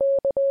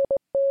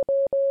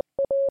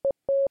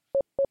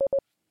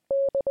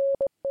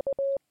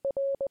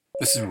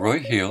This is Roy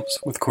Hales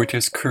with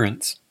Cortes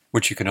Currents,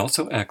 which you can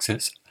also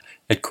access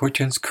at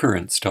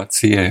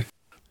cortescurrents.ca. There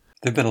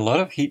have been a lot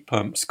of heat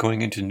pumps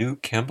going into new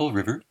Campbell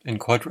River and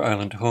Quadra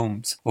Island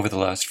homes over the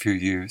last few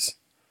years.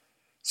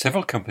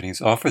 Several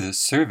companies offer this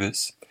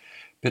service,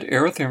 but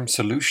Aerotherm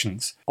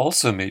Solutions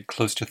also made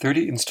close to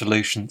 30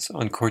 installations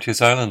on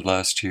Cortes Island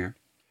last year.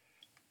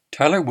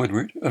 Tyler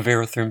Woodward of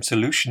Aerotherm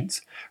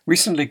Solutions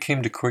recently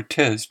came to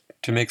Cortes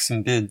to make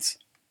some bids.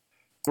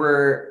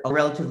 We're a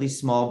relatively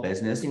small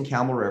business in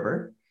Campbell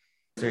River.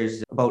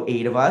 There's about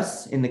 8 of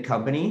us in the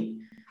company.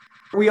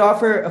 We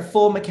offer a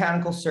full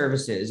mechanical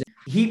services,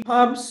 heat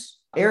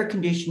pumps, air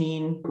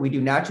conditioning. We do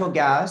natural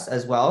gas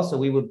as well. So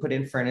we would put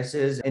in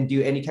furnaces and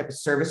do any type of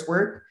service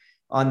work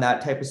on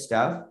that type of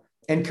stuff,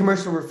 and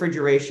commercial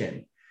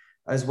refrigeration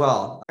as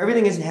well.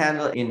 Everything is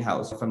handled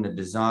in-house, from the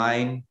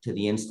design to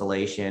the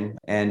installation.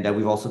 And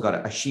we've also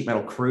got a sheet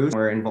metal crew.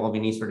 We're involved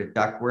in any sort of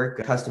duct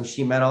work, custom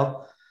sheet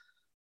metal,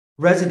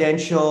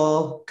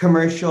 residential,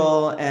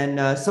 commercial,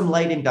 and some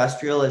light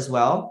industrial as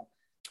well.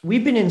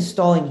 We've been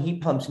installing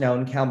heat pumps now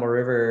in Campbell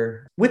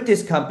River with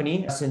this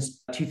company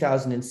since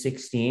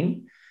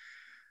 2016.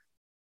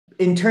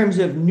 In terms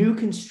of new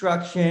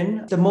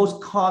construction, the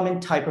most common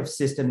type of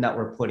system that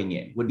we're putting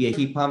in would be a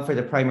heat pump for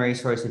the primary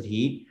source of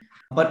heat.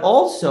 But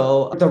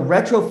also the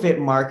retrofit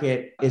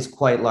market is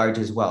quite large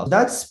as well.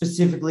 That's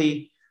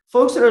specifically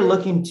folks that are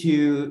looking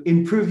to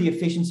improve the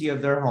efficiency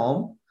of their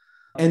home.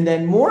 And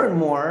then more and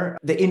more,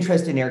 the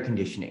interest in air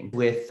conditioning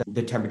with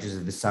the temperatures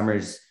of the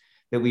summers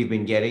that we've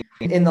been getting.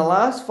 In the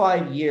last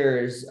 5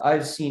 years,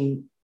 I've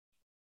seen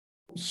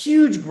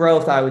huge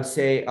growth, I would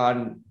say,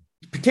 on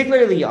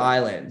particularly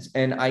islands.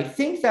 And I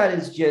think that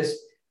is just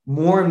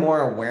more and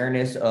more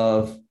awareness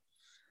of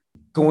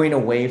going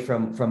away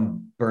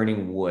from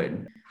burning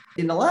wood.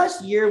 In the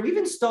last year, we've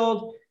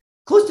installed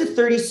close to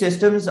 30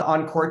 systems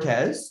on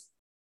Cortes,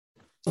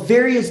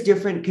 various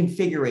different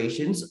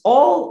configurations,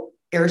 all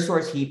air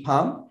source heat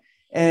pump.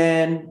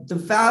 And the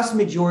vast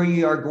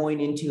majority are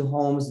going into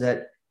homes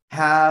that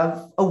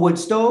have a wood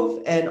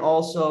stove and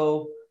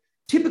also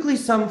typically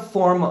some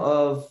form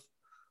of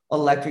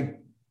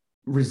electric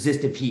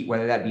resistive heat,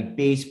 whether that be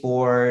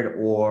baseboard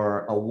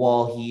or a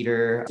wall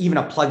heater, even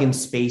a plug-in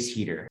space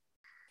heater.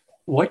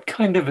 What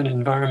kind of an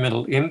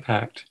environmental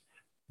impact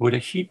would a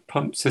heat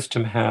pump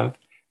system have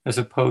as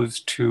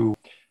opposed to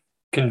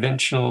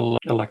conventional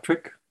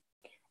electric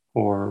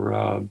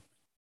or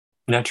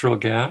natural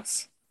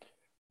gas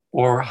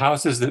or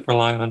houses that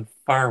rely on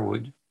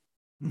firewood?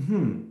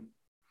 No,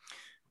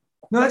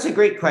 that's a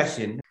great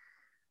question.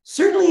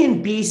 Certainly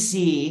in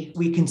BC,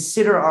 we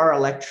consider our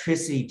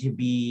electricity to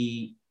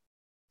be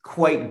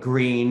quite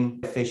green,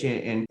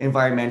 efficient, and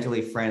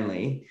environmentally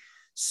friendly.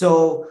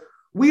 So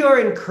we are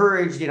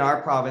encouraged in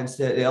our province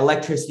that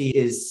electricity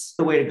is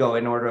the way to go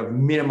in order of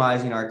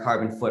minimizing our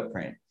carbon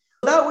footprint.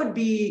 That would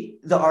be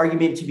the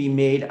argument to be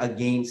made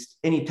against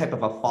any type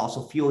of a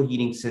fossil fuel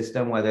heating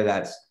system, whether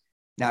that's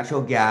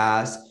natural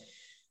gas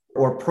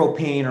or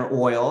propane or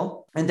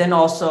oil. And then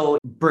also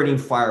burning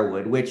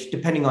firewood, which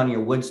depending on your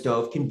wood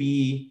stove can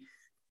be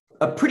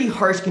a pretty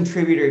harsh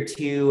contributor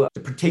to the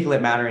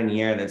particulate matter in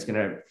the air that's going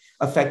to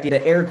affect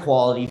the air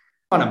quality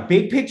on a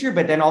big picture,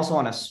 but then also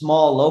on a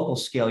small local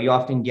scale. You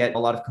often get a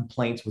lot of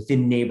complaints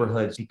within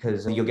neighborhoods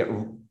because you'll get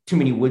too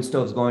many wood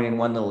stoves going in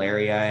one little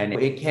area, and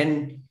it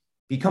can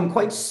become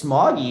quite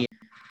smoggy.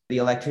 The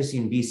electricity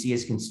in BC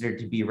is considered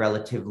to be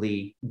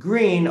relatively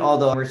green,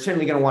 although we're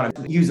certainly going to want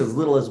to use as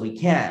little as we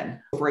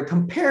can. If we're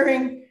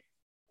comparing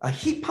a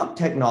heat pump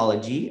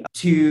technology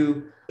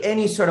to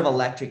any sort of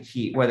electric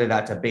heat, whether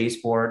that's a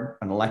baseboard,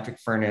 an electric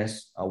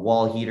furnace, a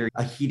wall heater,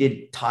 a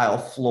heated tile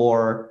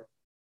floor,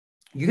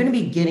 you're going to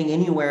be getting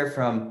anywhere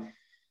from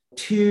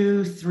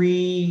 2, 3,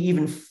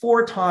 even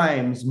 4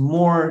 times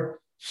more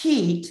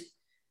heat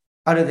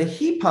out of the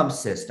heat pump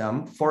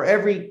system for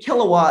every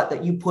kilowatt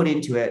that you put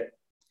into it.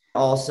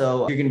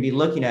 Also, you're going to be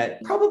looking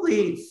at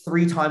probably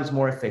 3 times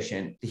more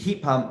efficient, the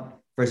heat pump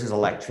versus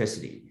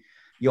electricity.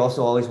 You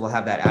also always will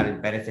have that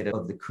added benefit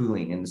of the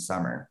cooling in the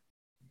summer,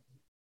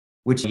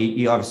 which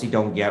you obviously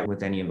don't get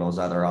with any of those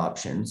other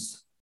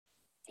options.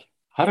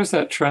 How does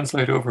that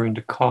translate over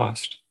into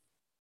cost?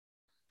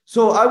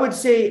 So I would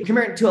say,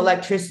 compared to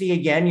electricity,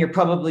 again, you're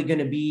probably going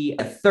to be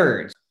a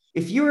third.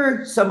 If you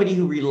were somebody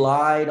who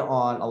relied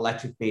on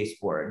electric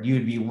baseboard,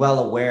 you'd be well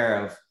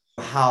aware of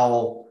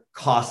how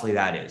costly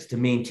that is to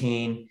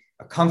maintain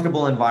a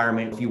comfortable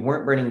environment. If you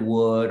weren't burning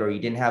wood or you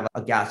didn't have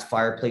a gas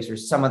fireplace or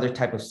some other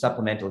type of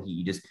supplemental heat,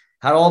 you just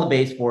had all the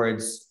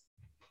baseboards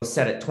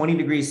set at 20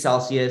 degrees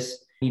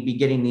Celsius, you'd be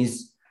getting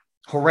these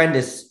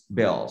horrendous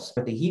bills.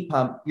 But the heat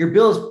pump, your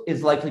bill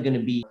is likely going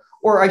to be,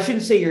 or I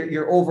shouldn't say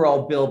your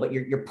overall bill, but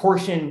your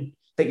portion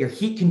that your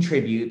heat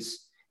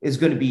contributes is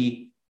going to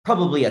be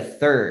probably a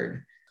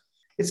third.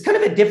 It's kind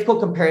of a difficult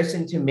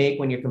comparison to make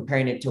when you're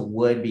comparing it to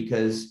wood,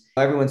 because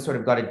everyone's sort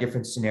of got a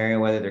different scenario,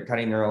 whether they're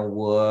cutting their own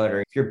wood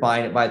or if you're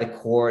buying it by the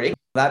cord.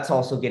 That's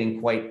also getting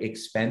quite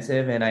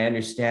expensive. And I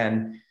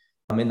understand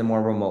in the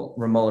more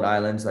remote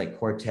islands like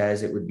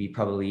Cortes, it would be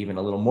probably even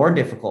a little more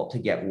difficult to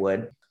get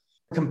wood.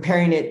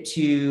 Comparing it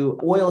to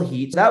oil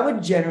heat, that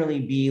would generally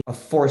be a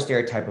forced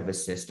air type of a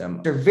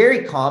system. They're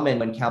very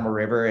common in Campbell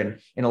River and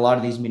in a lot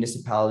of these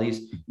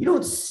municipalities. You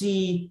don't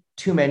see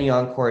too many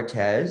on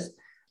Cortez.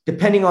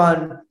 Depending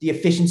on the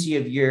efficiency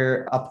of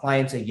your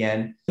appliance,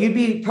 again, you'd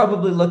be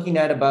probably looking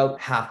at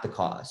about half the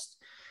cost.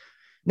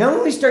 Now,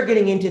 when we start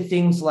getting into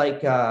things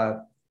like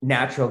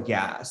natural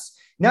gas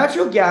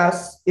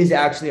is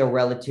actually a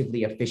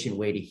relatively efficient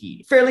way to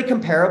heat, fairly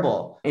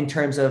comparable in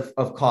terms of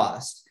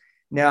cost.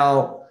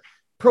 Now,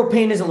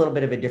 propane is a little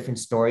bit of a different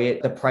story.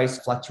 The price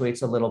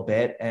fluctuates a little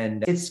bit,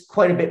 and it's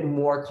quite a bit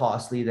more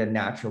costly than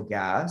natural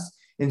gas.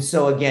 And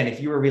so again, if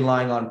you were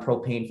relying on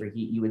propane for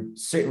heat, you would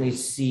certainly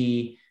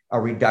see a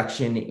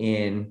reduction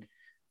in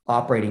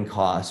operating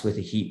costs with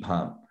a heat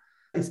pump.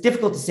 It's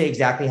difficult to say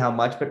exactly how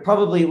much, but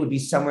probably it would be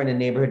somewhere in the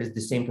neighborhood as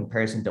the same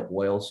comparison to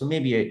oil. So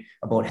maybe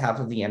about half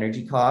of the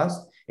energy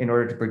cost in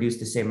order to produce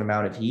the same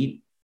amount of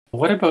heat.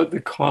 What about the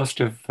cost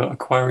of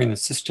acquiring the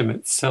system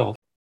itself?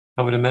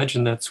 I would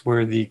imagine that's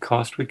where the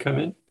cost would come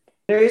in.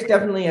 There is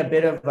definitely a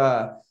bit of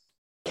a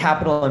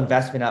capital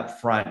investment up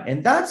front.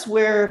 And that's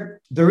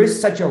where there is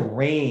such a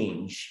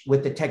range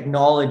with the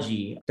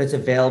technology that's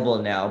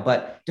available now.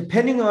 But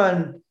depending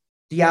on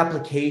the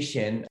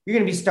application, you're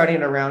going to be starting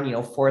at around,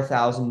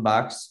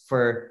 $4,000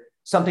 for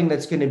something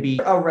that's going to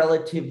be a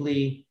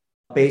relatively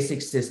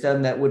basic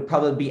system that would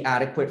probably be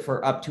adequate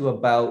for up to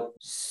about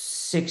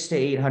 600 to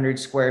 800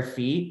 square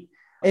feet.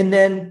 And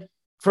then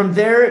from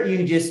there,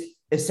 you just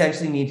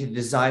essentially need to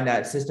design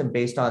that system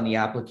based on the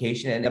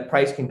application, and the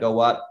price can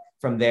go up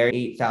from there,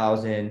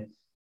 8,000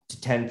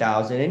 to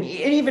 10,000, and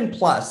even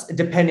plus,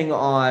 depending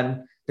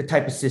on the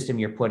type of system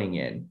you're putting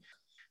in.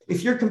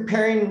 If you're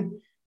comparing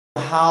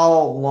how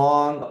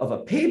long of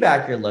a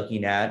payback you're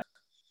looking at,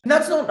 and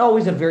that's not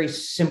always a very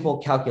simple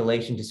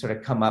calculation to sort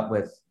of come up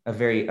with a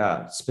very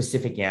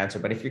specific answer.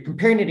 But if you're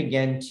comparing it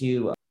again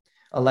to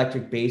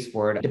electric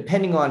baseboard,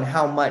 depending on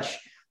how much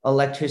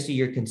electricity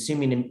you're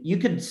consuming, and you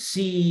could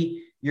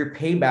see your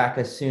payback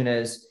as soon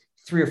as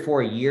 3 or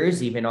 4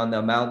 years, even on the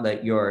amount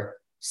that you're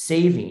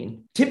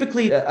saving.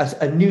 Typically,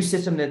 a new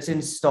system that's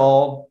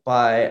installed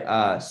by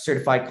a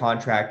certified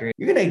contractor,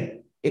 you're going to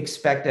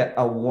expect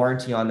a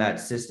warranty on that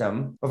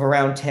system of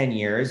around 10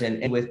 years.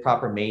 And with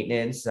proper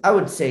maintenance, I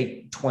would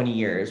say 20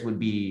 years would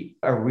be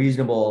a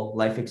reasonable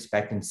life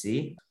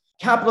expectancy.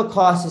 Capital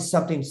cost is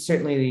something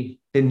certainly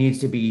that needs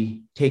to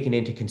be taken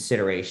into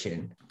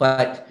consideration,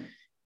 but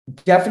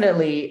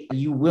definitely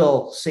you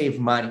will save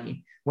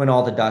money when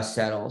all the dust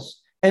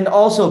settles, and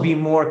also be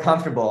more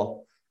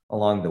comfortable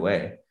along the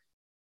way.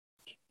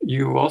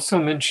 You also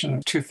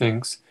mentioned two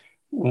things.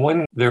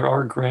 One, there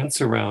are grants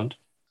around,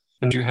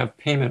 and you have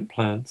payment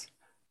plans.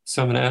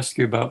 So I'm going to ask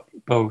you about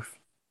both.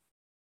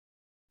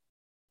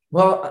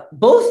 Well,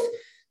 both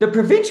the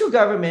provincial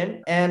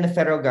government and the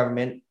federal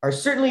government are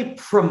certainly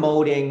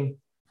promoting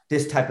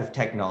this type of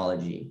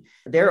technology.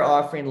 They're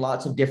offering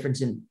lots of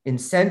different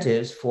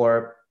incentives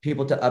for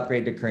people to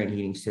upgrade their current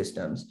heating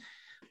systems,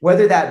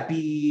 whether that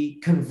be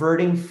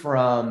converting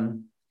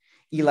from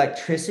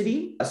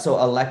electricity, so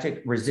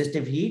electric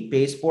resistive heat,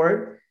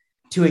 baseboard,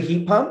 to a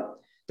heat pump.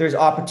 There's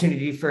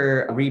opportunity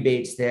for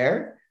rebates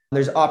there.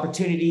 There's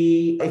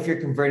opportunity if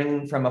you're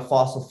converting from a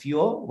fossil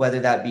fuel,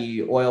 whether that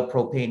be oil,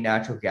 propane,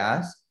 natural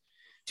gas,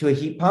 to a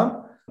heat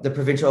pump. The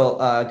provincial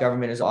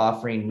government is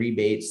offering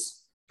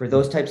rebates for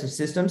those types of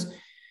systems.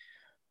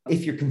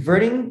 If you're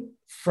converting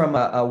from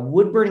a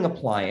wood burning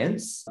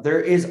appliance,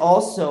 there is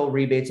also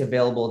rebates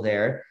available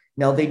there.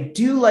 Now, they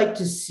do like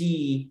to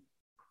see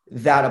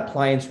that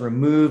appliance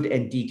removed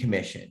and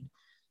decommissioned.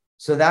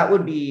 So that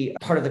would be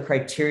part of the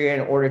criteria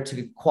in order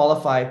to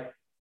qualify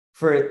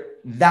for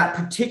that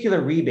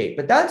particular rebate.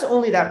 But that's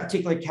only that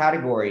particular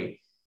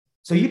category.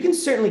 So you can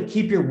certainly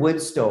keep your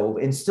wood stove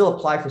and still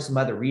apply for some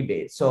other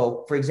rebates.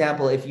 So for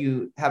example, if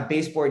you have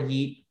baseboard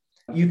heat,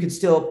 you could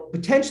still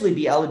potentially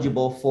be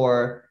eligible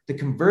for the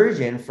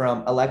conversion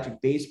from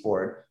electric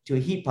baseboard to a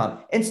heat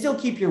pump and still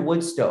keep your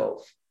wood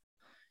stove.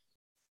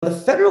 The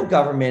federal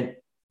government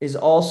is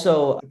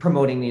also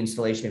promoting the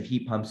installation of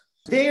heat pumps.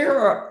 They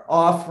are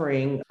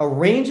offering a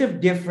range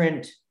of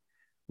different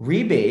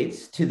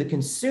rebates to the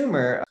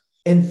consumer,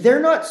 and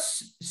they're not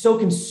so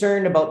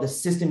concerned about the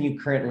system you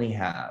currently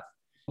have.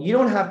 You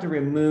don't have to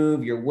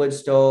remove your wood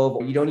stove,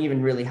 or you don't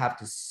even really have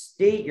to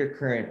state your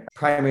current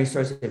primary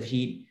source of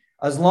heat,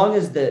 as long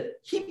as the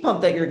heat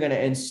pump that you're going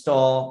to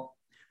install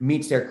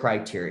meets their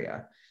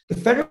criteria. The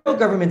federal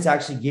government's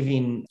actually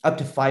giving up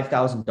to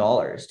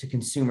 $5,000 to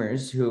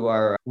consumers who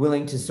are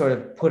willing to sort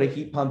of put a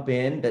heat pump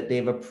in that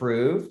they've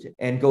approved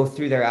and go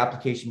through their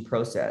application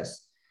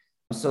process.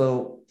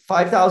 So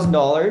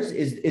 $5,000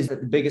 is the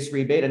biggest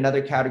rebate.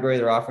 Another category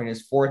they're offering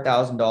is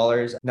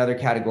 $4,000. Another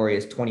category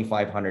is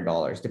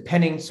 $2,500,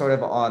 depending sort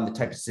of on the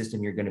type of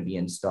system you're going to be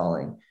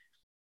installing.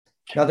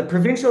 Now, the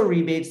provincial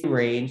rebates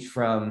range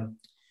from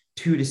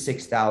 $2,000 to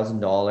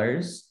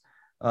 $6,000.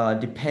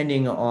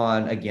 Depending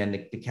on, again,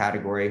 the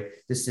category,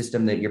 the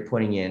system that you're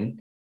putting in.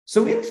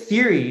 So in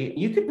theory,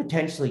 you could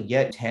potentially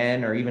get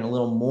 $10,000 or even a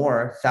little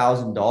more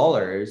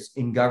 $1,000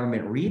 in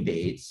government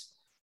rebates.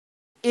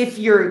 if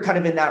you're kind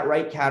of in that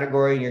right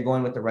category and you're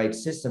going with the right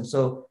system.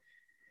 So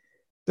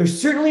they're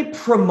certainly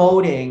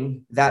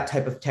promoting that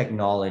type of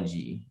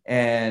technology,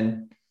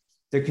 and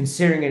they're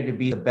considering it to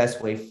be the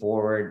best way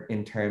forward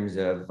in terms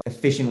of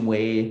efficient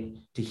way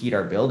to heat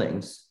our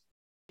buildings.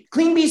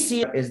 Clean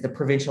BC is the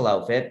provincial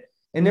outfit,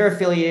 and they're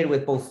affiliated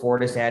with both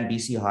Fortis and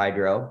BC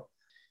Hydro.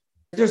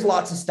 There's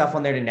lots of stuff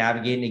on there to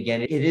navigate. And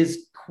again, it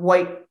is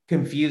quite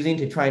confusing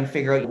to try and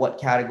figure out what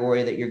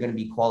category that you're going to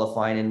be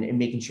qualifying and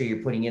making sure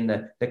you're putting in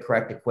the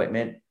correct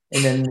equipment.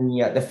 And then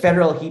the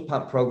federal heat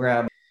pump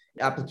program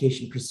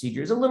application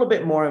procedure is a little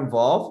bit more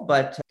involved,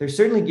 but they're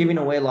certainly giving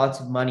away lots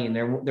of money, and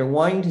they're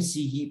wanting to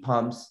see heat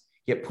pumps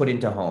get put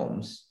into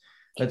homes.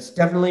 That's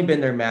definitely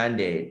been their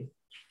mandate.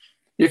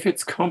 If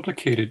it's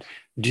complicated,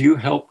 do you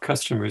help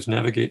customers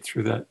navigate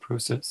through that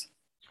process?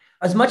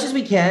 As much as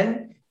we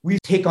can, we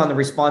take on the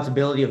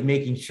responsibility of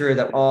making sure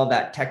that all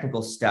that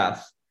technical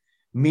stuff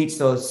meets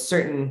those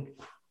certain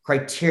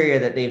criteria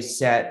that they've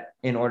set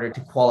in order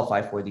to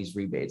qualify for these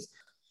rebates.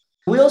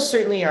 We'll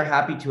certainly are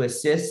happy to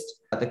assist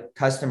the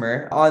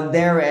customer. On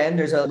their end,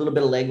 there's a little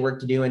bit of legwork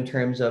to do in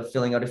terms of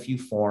filling out a few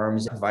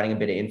forms, providing a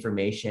bit of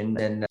information,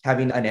 and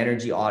having an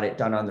energy audit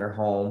done on their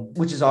home,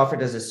 which is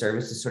offered as a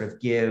service to sort of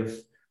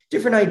give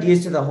different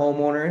ideas to the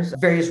homeowners,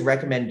 various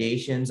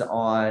recommendations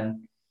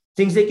on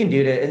things they can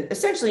do to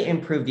essentially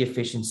improve the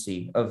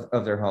efficiency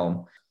of their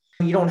home.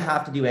 You don't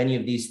have to do any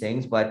of these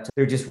things, but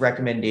they're just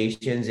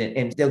recommendations,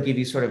 and they'll give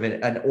you sort of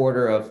an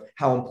order of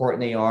how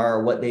important they are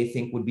or what they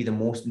think would be the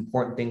most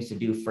important things to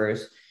do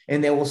first.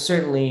 And they will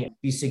certainly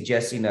be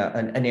suggesting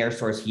an air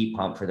source heat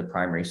pump for the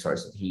primary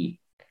source of heat.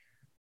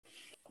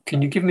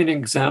 Can you give me an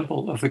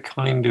example of the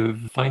kind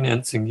of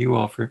financing you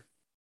offer?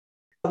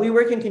 We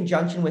work in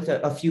conjunction with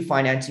a few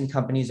financing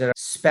companies that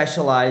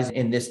specialize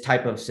in this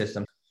type of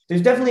system.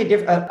 There's definitely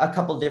a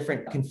couple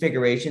different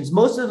configurations.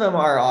 Most of them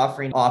are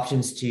offering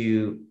options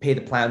to pay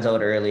the plans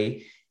out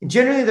early. And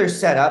generally, they're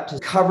set up to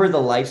cover the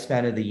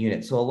lifespan of the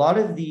unit. So a lot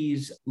of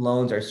these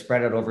loans are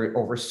spread out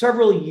over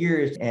several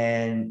years,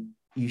 and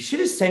you should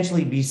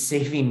essentially be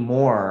saving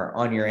more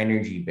on your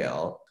energy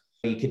bill.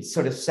 You could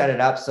sort of set it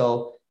up.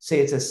 So say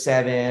it's a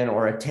 7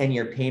 or a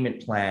 10-year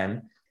payment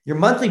plan, your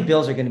monthly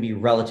bills are going to be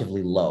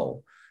relatively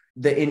low.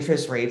 The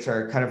interest rates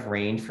are kind of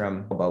range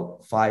from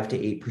about 5 to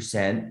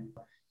 8%.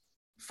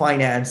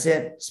 Finance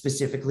It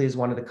specifically is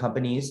one of the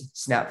companies,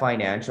 Snap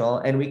Financial,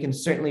 and we can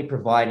certainly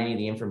provide any of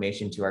the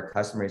information to our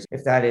customers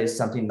if that is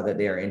something that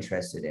they are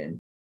interested in.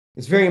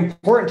 It's very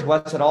important to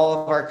us that all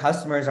of our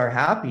customers are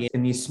happy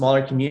in these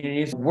smaller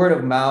communities. Word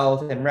of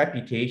mouth and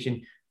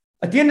reputation,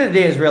 at the end of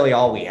the day, is really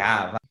all we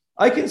have.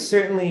 I can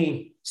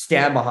certainly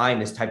stand behind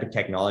this type of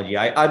technology.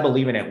 I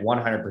believe in it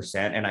 100%.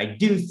 And I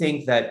do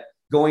think that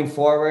going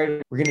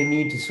forward, we're going to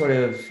need to sort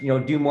of,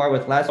 do more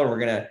with less. We're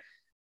going to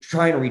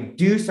try and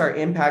reduce our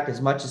impact as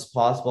much as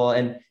possible.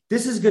 And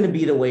this is going to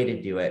be the way to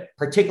do it,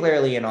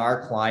 particularly in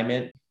our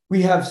climate.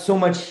 We have so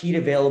much heat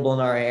available in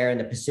our air in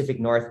the Pacific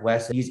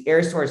Northwest. These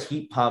air source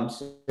heat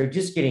pumps, they're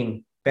just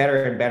getting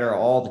better and better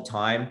all the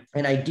time.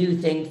 And I do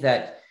think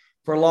that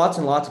for lots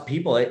and lots of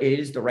people, it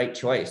is the right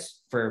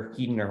choice for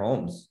heating their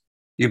homes.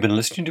 You've been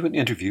listening to an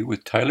interview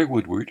with Tyler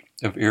Woodward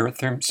of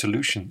Aerotherm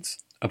Solutions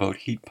about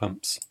heat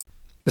pumps.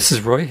 This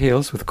is Roy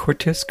Hales with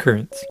Cortes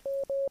Currents.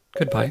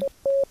 Goodbye.